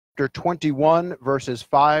chapter 21, verses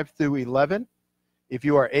 5 through 11. If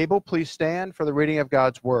you are able, please stand for the reading of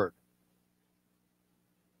God's word.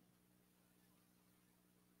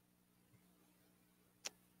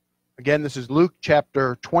 Again, this is Luke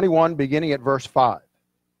chapter 21, beginning at verse 5.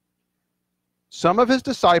 Some of his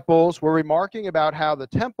disciples were remarking about how the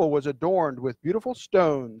temple was adorned with beautiful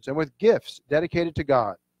stones and with gifts dedicated to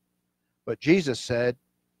God. But Jesus said,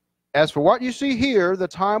 "As for what you see here, the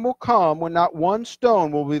time will come when not one stone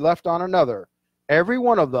will be left on another. Every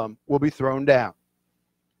one of them will be thrown down."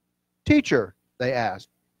 "Teacher," they asked,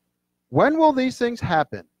 "when will these things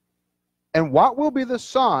happen? And what will be the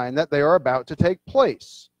sign that they are about to take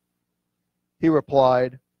place?" He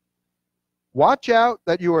replied, "Watch out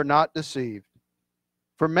that you are not deceived.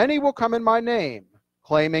 For many will come in my name,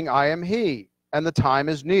 claiming I am he, and the time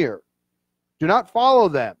is near. Do not follow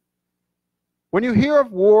them. When you hear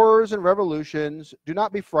of wars and revolutions, do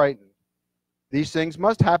not be frightened. These things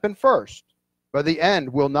must happen first, but the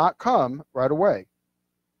end will not come right away."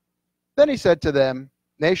 Then he said to them,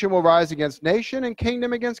 "Nation will rise against nation, and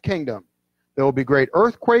kingdom against kingdom. There will be great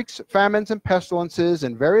earthquakes, famines, and pestilences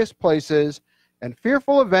in various places, and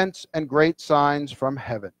fearful events and great signs from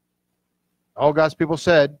heaven." All God's people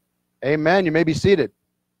said, "Amen." You may be seated.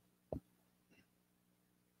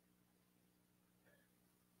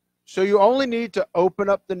 So you only need to open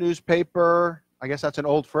up the newspaper. I guess that's an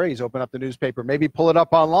old phrase, open up the newspaper. Maybe pull it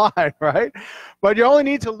up online, right? But you only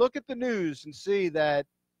need to look at the news and see that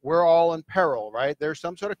we're all in peril, right? There's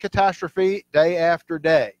some sort of catastrophe day after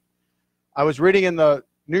day. I was reading in the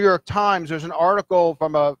New York Times, there's an article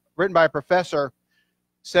written by a professor,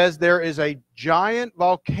 says there is a giant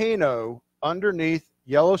volcano underneath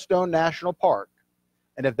Yellowstone National Park.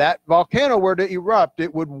 And if that volcano were to erupt,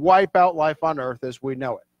 it would wipe out life on Earth as we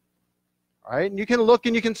know it. All right? And you can look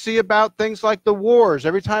and you can see about things like the wars.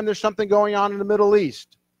 Every time there's something going on in the Middle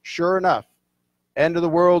East, sure enough, end of the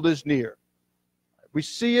world is near. We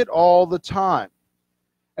see it all the time.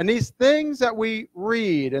 And these things that we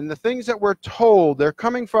read and the things that we're told, they're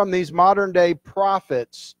coming from these modern day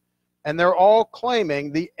prophets, and they're all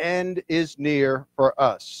claiming the end is near for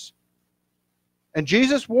us. And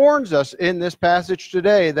Jesus warns us in this passage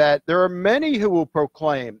today that there are many who will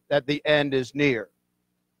proclaim that the end is near.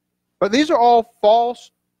 But these are all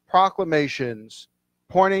false proclamations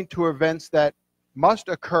pointing to events that must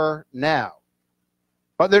occur now.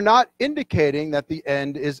 But they're not indicating that the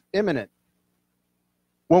end is imminent.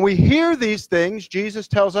 When we hear these things, Jesus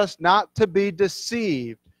tells us not to be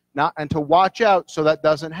deceived, and to watch out so that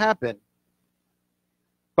doesn't happen.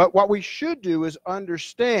 But what we should do is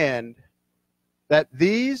understand that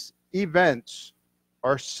these events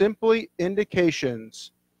are simply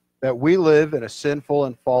indications that we live in a sinful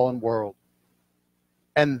and fallen world.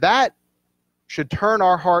 And that should turn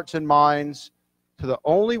our hearts and minds to the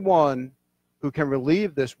only one who can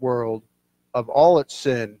relieve this world of all its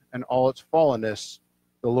sin and all its fallenness,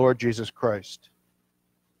 the Lord Jesus Christ.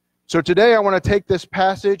 So today I want to take this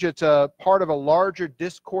passage. It's a part of a larger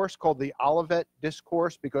discourse called the Olivet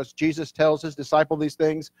Discourse, because Jesus tells his disciple these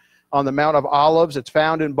things on the Mount of Olives. It's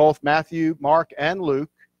found in both Matthew, Mark, and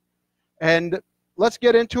Luke. And let's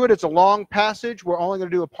get into it. It's a long passage. We're only going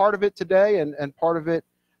to do a part of it today and part of it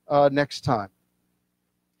next time.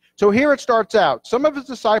 So here it starts out. Some of his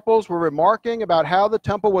disciples were remarking about how the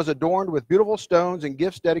temple was adorned with beautiful stones and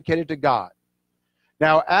gifts dedicated to God.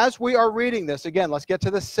 Now, as we are reading this, again, let's get to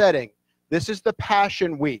the setting. This is the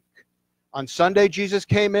Passion Week. On Sunday, Jesus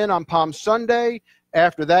came in on Palm Sunday.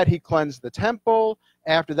 After that, he cleansed the temple.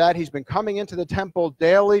 After that, he's been coming into the temple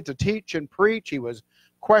daily to teach and preach. He was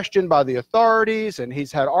questioned by the authorities, and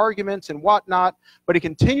he's had arguments and whatnot. But he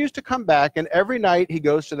continues to come back, and every night he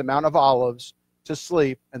goes to the Mount of Olives to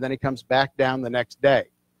sleep, and then he comes back down the next day.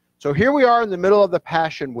 So here we are in the middle of the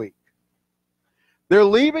Passion Week. They're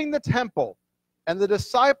leaving the temple. And the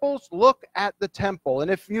disciples look at the temple. And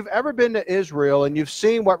if you've ever been to Israel and you've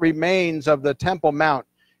seen what remains of the Temple Mount,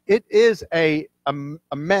 it is an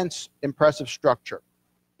immense, impressive structure.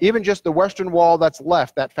 Even just the western wall that's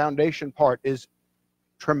left, that foundation part, is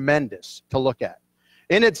tremendous to look at.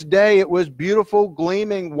 In its day, it was beautiful,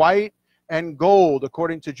 gleaming white and gold,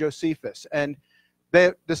 according to Josephus. And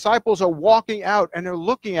the disciples are walking out, and they're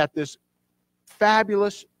looking at this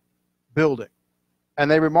fabulous building. And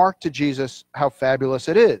they remark to Jesus how fabulous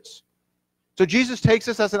it is. So Jesus takes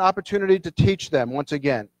this as an opportunity to teach them once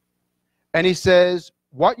again. And he says,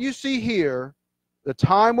 "What you see here, the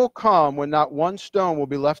time will come when not one stone will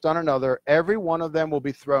be left on another. Every one of them will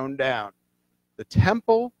be thrown down. The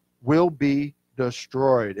temple will be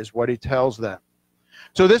destroyed," is what he tells them.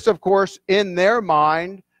 So this, of course, in their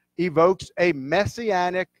mind, evokes a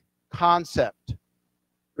messianic concept.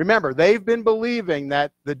 Remember, they've been believing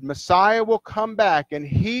that the Messiah will come back and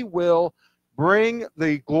he will bring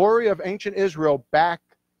the glory of ancient Israel back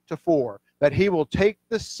to fore, that he will take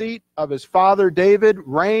the seat of his father David,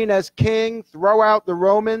 reign as king, throw out the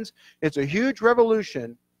Romans. It's a huge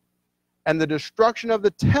revolution, and the destruction of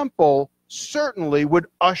the temple certainly would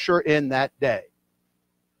usher in that day.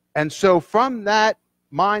 And so from that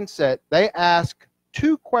mindset, they ask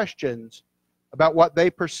two questions about what they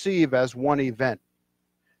perceive as one event.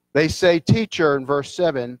 They say, "Teacher," in verse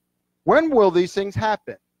 7, "when will these things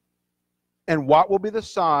happen? And what will be the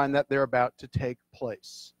sign that they're about to take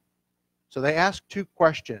place?" So they ask two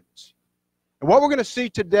questions. And what we're going to see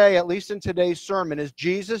today, at least in today's sermon, is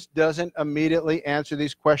Jesus doesn't immediately answer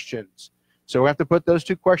these questions. So we have to put those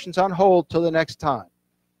two questions on hold till the next time.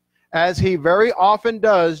 As he very often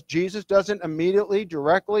does, Jesus doesn't immediately,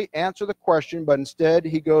 directly answer the question, but instead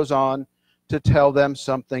he goes on to tell them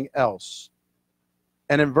something else.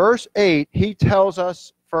 And in verse 8, he tells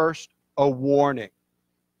us first a warning.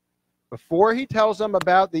 Before he tells them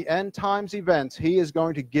about the end times events, he is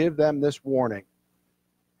going to give them this warning.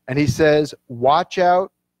 And he says, "Watch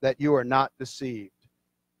out that you are not deceived."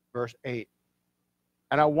 Verse 8.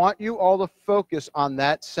 And I want you all to focus on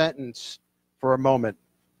that sentence for a moment.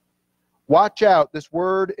 Watch out. This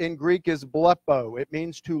word in Greek is blepo. It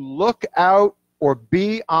means to look out or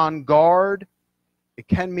be on guard. It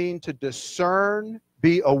can mean to discern,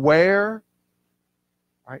 be aware.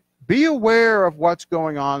 Right? Be aware of what's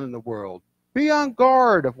going on in the world. Be on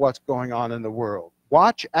guard of what's going on in the world.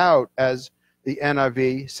 Watch out, as the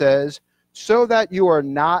NIV says, so that you are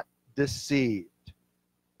not deceived.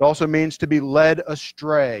 It also means to be led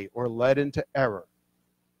astray or led into error.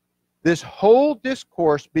 This whole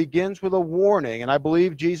discourse begins with a warning, and I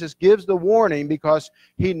believe Jesus gives the warning because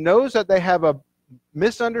he knows that they have a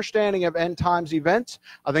misunderstanding of end times events.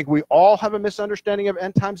 I think we all have a misunderstanding of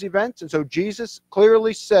end times events, and so Jesus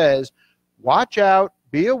clearly says, watch out,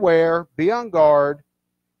 be aware, be on guard,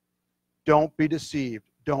 don't be deceived,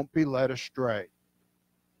 don't be led astray.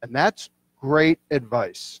 And that's great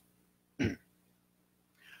advice.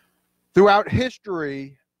 Throughout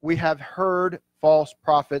history, we have heard false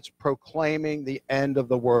prophets proclaiming the end of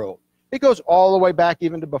the world. It goes all the way back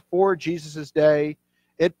even to before Jesus' day.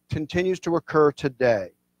 It continues to occur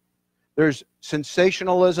today. There's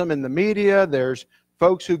sensationalism in the media. There's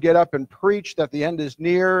folks who get up and preach that the end is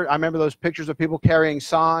near. I remember those pictures of people carrying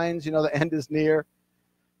signs, you know, the end is near.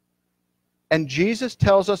 And Jesus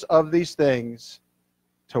tells us of these things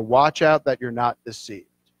to watch out that you're not deceived.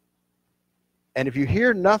 And if you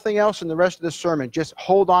hear nothing else in the rest of the sermon, just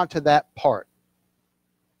hold on to that part.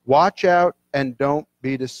 Watch out and don't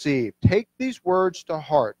be deceived. Take these words to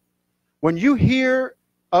heart. When you hear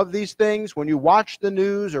of these things, when you watch the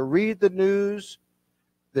news or read the news,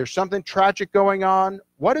 there's something tragic going on,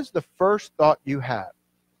 what is the first thought you have?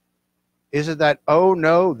 Is it that, oh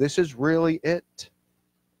no, this is really it?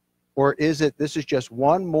 Or is it, this is just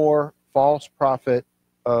one more false prophet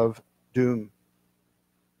of doom?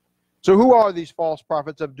 So who are these false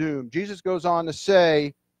prophets of doom? Jesus goes on to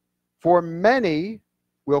say, for many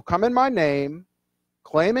will come in my name,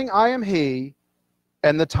 claiming I am he,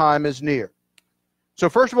 and the time is near. So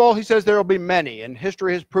first of all, he says there will be many, and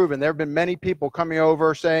history has proven there have been many people coming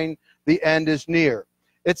over saying the end is near.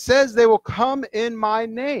 It says they will come in my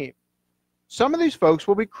name. Some of these folks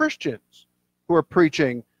will be Christians who are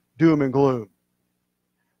preaching doom and gloom.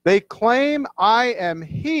 They claim I am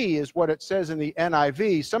he is what it says in the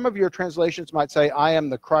NIV. Some of your translations might say I am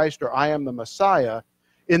the Christ or I am the Messiah.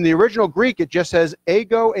 In the original Greek, it just says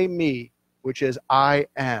ego eimi, which is I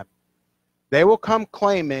am. They will come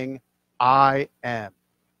claiming I am.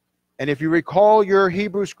 And if you recall your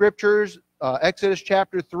Hebrew scriptures, Exodus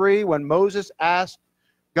chapter 3, when Moses asked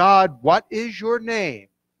God, what is your name?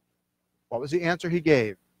 What was the answer he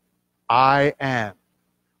gave? I am.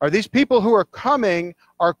 Are these people who are coming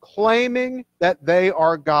are claiming that they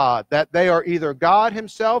are God, that they are either God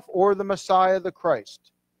himself or the Messiah, the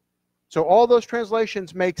Christ. So all those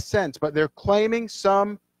translations make sense, but they're claiming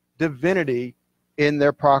some divinity in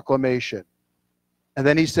their proclamation. And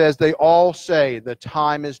then he says, they all say the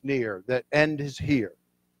time is near, the end is here.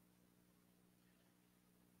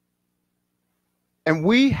 And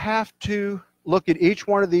we have to look at each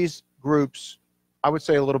one of these groups, I would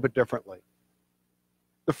say, a little bit differently.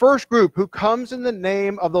 The first group who comes in the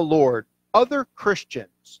name of the Lord, other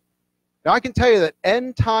Christians. Now I can tell you that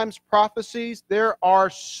end times prophecies, there are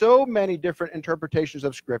so many different interpretations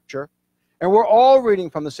of Scripture, and we're all reading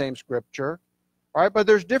from the same Scripture. All right, but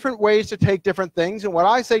there's different ways to take different things, and what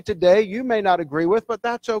I say today you may not agree with, but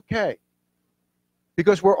that's okay.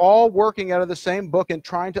 Because we're all working out of the same book and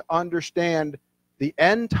trying to understand the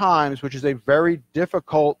end times, which is a very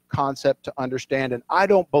difficult concept to understand, and I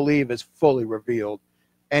don't believe is fully revealed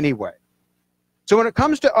anyway. So when it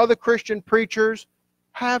comes to other Christian preachers,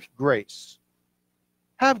 have grace.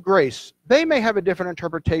 Have grace. They may have a different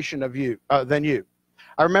interpretation of you than you.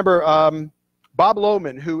 I remember Bob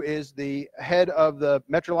Lohman, who is the head of the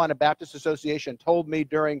Metro Atlanta Baptist Association, told me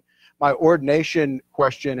during my ordination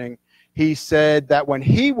questioning, he said that when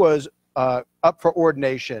he was up for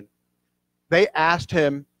ordination, they asked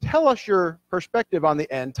him, tell us your perspective on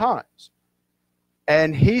the end times.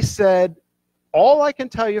 And he said, all I can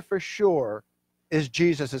tell you for sure is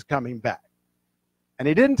Jesus is coming back. And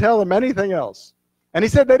he didn't tell them anything else. And he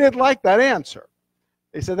said they didn't like that answer.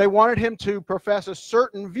 They said they wanted him to profess a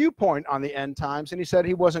certain viewpoint on the end times, and he said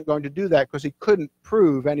he wasn't going to do that because he couldn't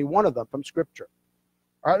prove any one of them from Scripture.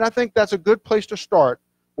 All right, and I think that's a good place to start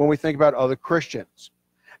when we think about other Christians.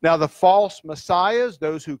 Now, the false messiahs,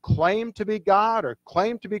 those who claim to be God or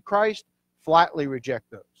claim to be Christ, flatly reject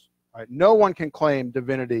those. All right? No one can claim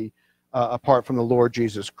divinity apart from the Lord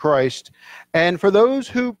Jesus Christ. And for those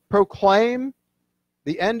who proclaim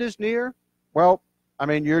the end is near, well, I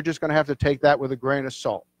mean, you're just going to have to take that with a grain of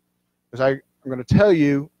salt. Because I'm going to tell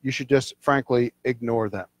you, you should just frankly ignore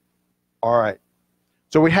them. All right.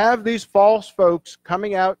 So we have these false folks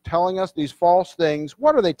coming out telling us these false things.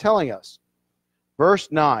 What are they telling us?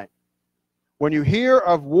 Verse 9. When you hear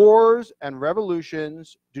of wars and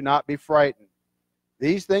revolutions, do not be frightened.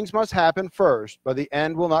 These things must happen first, but the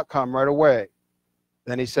end will not come right away.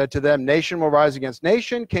 Then he said to them, nation will rise against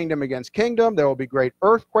nation, kingdom against kingdom. There will be great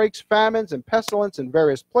earthquakes, famines, and pestilence in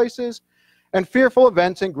various places, and fearful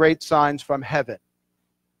events and great signs from heaven.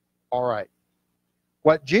 All right.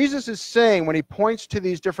 What Jesus is saying when he points to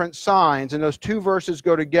these different signs, and those two verses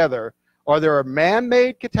go together, are there are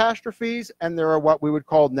man-made catastrophes and there are what we would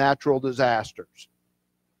call natural disasters.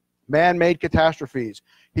 Man-made catastrophes.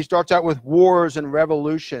 He starts out with wars and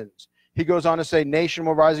revolutions. He goes on to say nation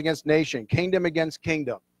will rise against nation, kingdom against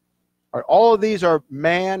kingdom. All of these are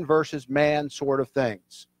man versus man sort of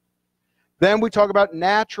things. Then we talk about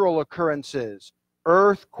natural occurrences,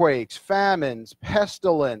 earthquakes, famines,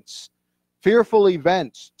 pestilence, fearful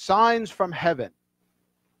events, signs from heaven.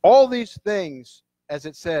 All these things, as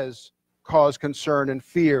it says, cause concern and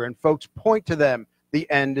fear, and folks point to them. The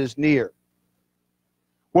end is near.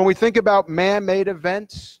 When we think about man-made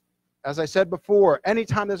events, as I said before,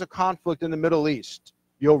 anytime there's a conflict in the Middle East,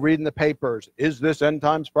 you'll read in the papers, is this end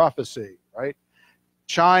times prophecy, right?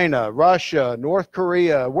 China, Russia, North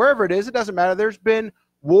Korea, wherever it is, it doesn't matter. There's been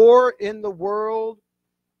war in the world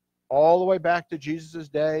all the way back to Jesus'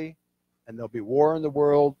 day, and there'll be war in the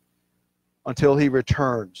world until he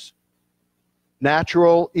returns.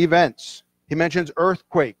 Natural events. He mentions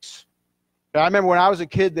earthquakes. I remember when I was a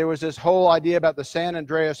kid, there was this whole idea about the San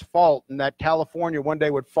Andreas Fault and that California one day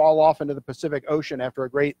would fall off into the Pacific Ocean after a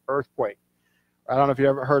great earthquake. I don't know if you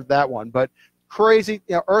ever heard that one, but crazy,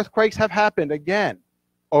 earthquakes have happened again,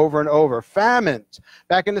 over and over. Famines.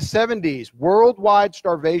 Back in the 70s, worldwide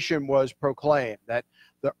starvation was proclaimed, that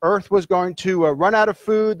the earth was going to run out of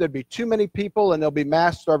food, there'd be too many people, and there'll be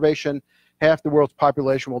mass starvation. Half the world's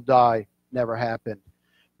population will die. Never happened.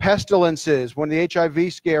 Pestilences, when the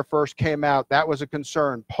HIV scare first came out, that was a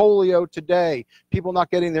concern. Polio today, people not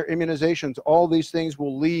getting their immunizations, all these things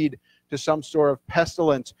will lead to some sort of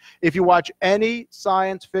pestilence. If you watch any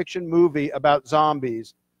science fiction movie about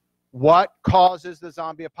zombies, what causes the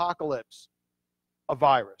zombie apocalypse? A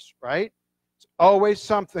virus, right? It's always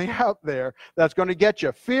something out there that's going to get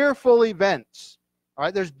you. Fearful events. All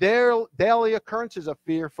right, there's daily occurrences of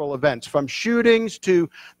fearful events, from shootings to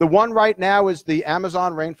the one right now is the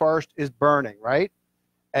Amazon rainforest is burning, right?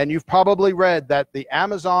 And you've probably read that the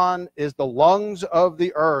Amazon is the lungs of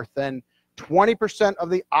the earth, and 20% of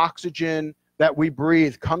the oxygen that we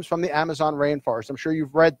breathe comes from the Amazon rainforest. I'm sure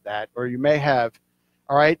you've read that, or you may have.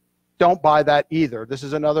 All right, don't buy that either. This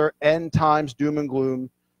is another end times doom and gloom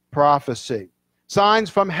prophecy. Signs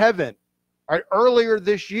from heaven. All right, earlier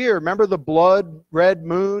this year, remember the blood red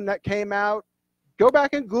moon that came out? Go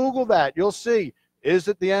back and Google that. You'll see, is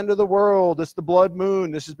it the end of the world? It's the blood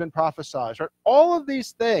moon. This has been prophesied. Right? All of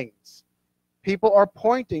these things people are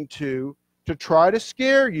pointing to try to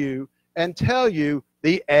scare you and tell you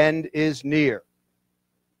the end is near.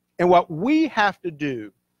 And what we have to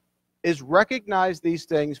do is recognize these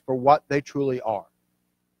things for what they truly are,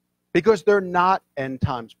 because they're not end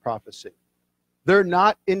times prophecy. They're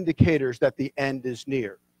not indicators that the end is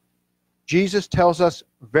near. Jesus tells us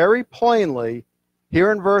very plainly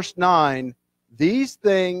here in verse 9, these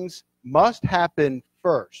things must happen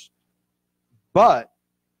first, but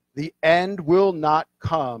the end will not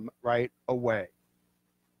come right away.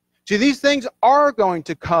 See, these things are going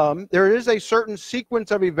to come. There is a certain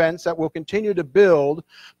sequence of events that will continue to build,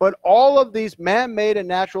 but all of these man-made and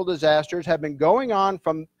natural disasters have been going on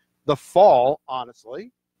from the fall,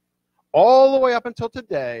 honestly, all the way up until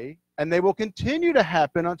today, and they will continue to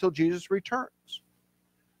happen until Jesus returns.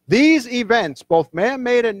 These events, both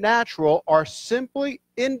man-made and natural, are simply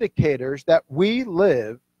indicators that we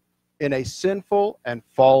live in a sinful and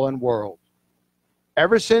fallen world.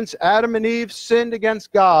 Ever since Adam and Eve sinned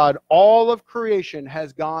against God, all of creation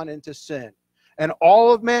has gone into sin, and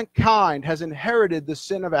all of mankind has inherited the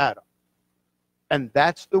sin of Adam. And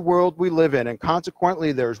that's the world we live in, and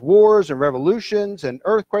consequently there's wars and revolutions and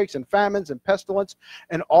earthquakes and famines and pestilence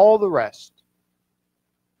and all the rest.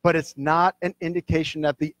 But it's not an indication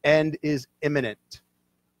that the end is imminent.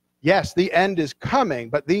 Yes, the end is coming,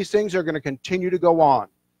 but these things are going to continue to go on.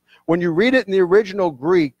 When you read it in the original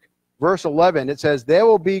Greek, verse 11, it says, there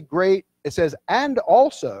will be great, it says, and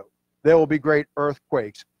also there will be great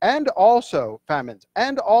earthquakes, and also famines,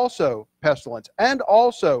 and also pestilence, and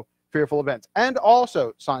also fearful events, and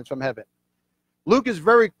also signs from heaven. Luke is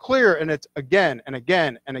very clear, and it's again and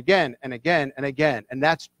again and again and again and again, and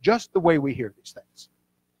that's just the way we hear these things.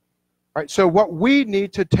 All right, so what we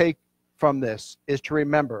need to take from this is to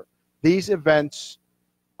remember these events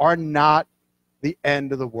are not the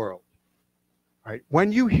end of the world. All right,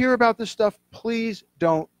 when you hear about this stuff, please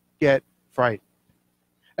don't get frightened.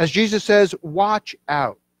 As Jesus says, watch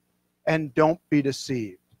out and don't be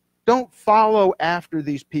deceived. Don't follow after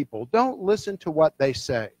these people. Don't listen to what they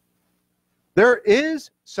say. There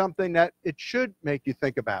is something that it should make you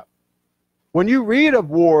think about. When you read of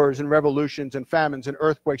wars and revolutions and famines and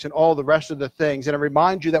earthquakes and all the rest of the things, and it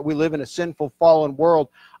reminds you that we live in a sinful, fallen world,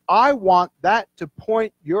 I want that to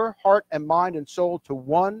point your heart and mind and soul to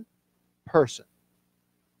one person,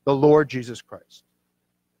 the Lord Jesus Christ.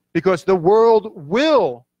 Because the world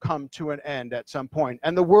will come to an end at some point,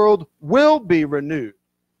 and the world will be renewed.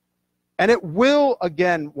 And it will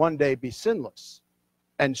again one day be sinless,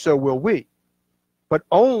 and so will we. But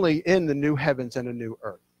only in the new heavens and a new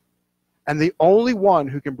earth. And the only one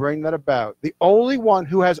who can bring that about, the only one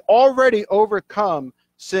who has already overcome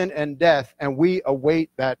sin and death, and we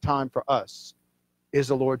await that time for us, is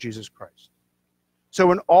the Lord Jesus Christ.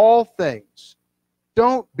 So in all things,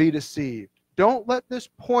 don't be deceived. Don't let this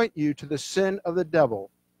point you to the sin of the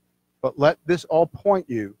devil, but let this all point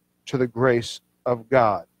you to the grace of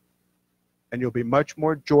God. And you'll be much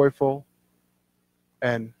more joyful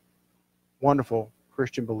and wonderful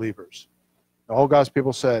Christian believers. All God's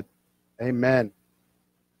people said, amen.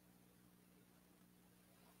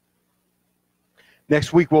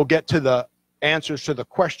 Next week we'll get to the answers to the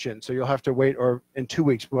question, so you'll have to wait, or in 2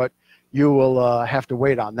 weeks, but you will have to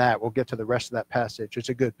wait on that. We'll get to the rest of that passage. It's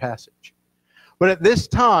a good passage. But at this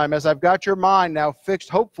time, as I've got your mind now fixed,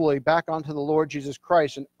 hopefully, back onto the Lord Jesus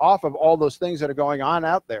Christ and off of all those things that are going on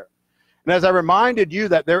out there, and as I reminded you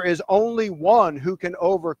that there is only one who can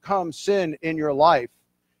overcome sin in your life,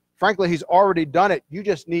 frankly, he's already done it. You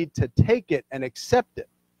just need to take it and accept it.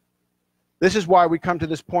 This is why we come to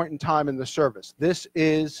this point in time in the service. This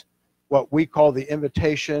is what we call the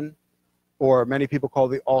invitation, or many people call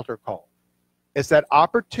the altar call. It's that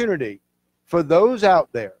opportunity for those out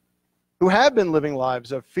there who have been living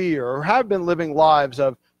lives of fear, or have been living lives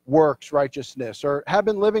of works righteousness, or have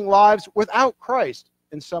been living lives without Christ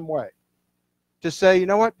in some way, to say, you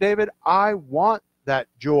know what, David, I want that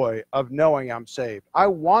joy of knowing I'm saved. I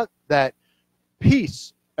want that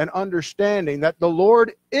peace and understanding that the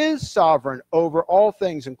Lord is sovereign over all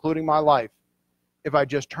things, including my life, if I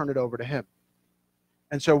just turn it over to him.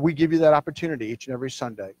 And so we give you that opportunity each and every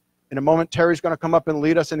Sunday. In a moment, Terry's going to come up and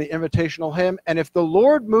lead us in the invitational hymn. And if the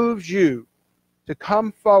Lord moves you to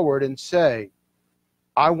come forward and say,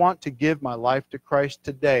 I want to give my life to Christ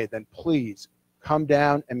today, then please come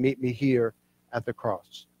down and meet me here at the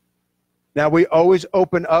cross. Now, we always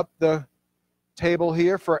open up the table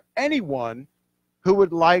here for anyone who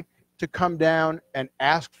would like to come down and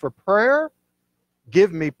ask for prayer,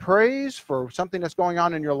 give me praise for something that's going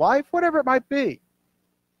on in your life, whatever it might be.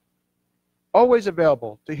 Always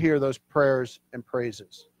available to hear those prayers and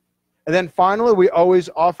praises. And then finally, we always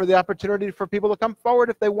offer the opportunity for people to come forward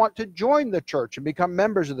if they want to join the church and become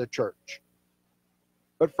members of the church.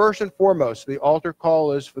 But first and foremost, the altar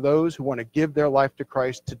call is for those who want to give their life to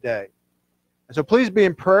Christ today. And so please be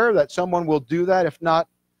in prayer that someone will do that, if not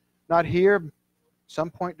here, some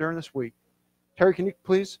point during this week. Terry, can you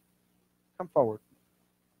please come forward?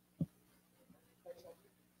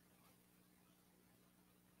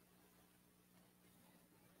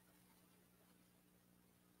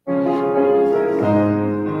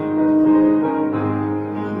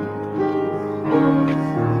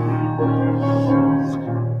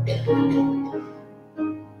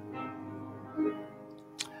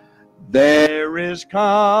 There is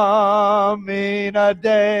coming a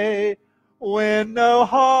day when no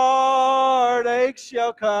heartache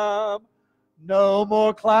shall come, no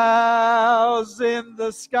more clouds in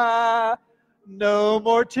the sky, no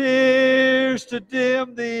more tears to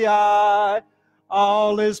dim the eye.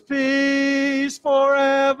 All is peace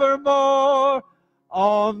forevermore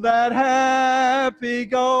on that happy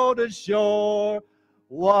golden shore.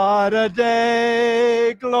 What a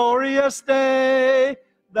day, glorious day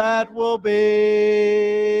that will be.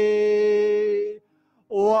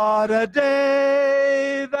 What a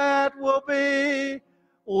day that will be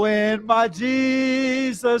when my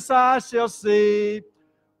Jesus I shall see.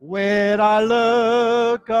 When I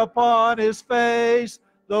look upon his face,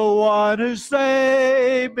 the one who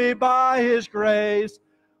saved me by his grace.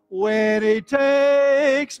 When he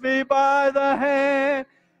takes me by the hand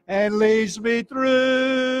and leads me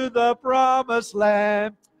through the promised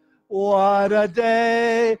land. What a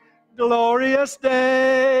day, glorious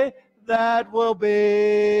day that will be.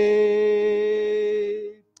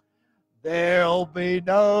 There'll be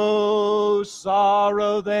no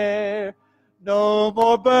sorrow there, no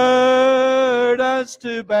more burdens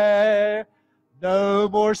to bear, no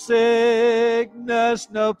more sickness,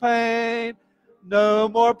 no pain, no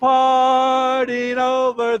more parting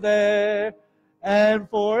over there. And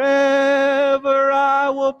forever I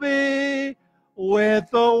will be with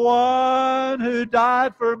the one who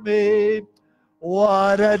died for me.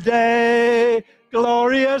 What a day,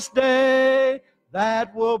 glorious day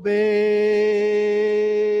that will be.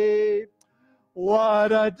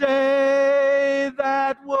 What a day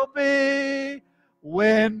that will be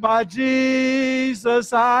when my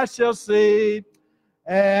Jesus I shall see.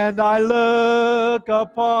 And I look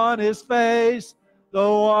upon his face, the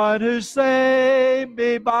one who saved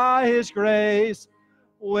me by his grace.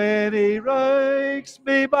 When he takes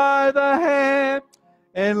me by the hand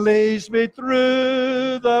and leads me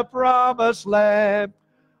through the promised land.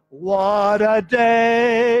 What a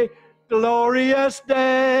day, glorious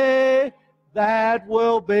day that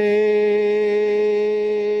will be.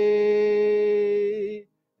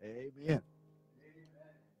 Amen.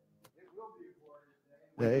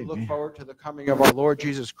 We look forward to the coming of our Lord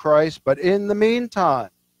Jesus Christ. But in the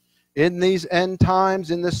meantime, in these end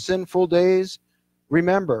times, in the sinful days,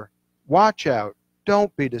 remember, watch out.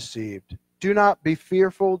 Don't be deceived. Do not be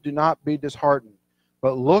fearful. Do not be disheartened.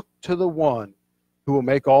 But look to the one who will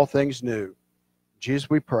make all things new. In Jesus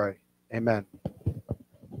we pray. Amen.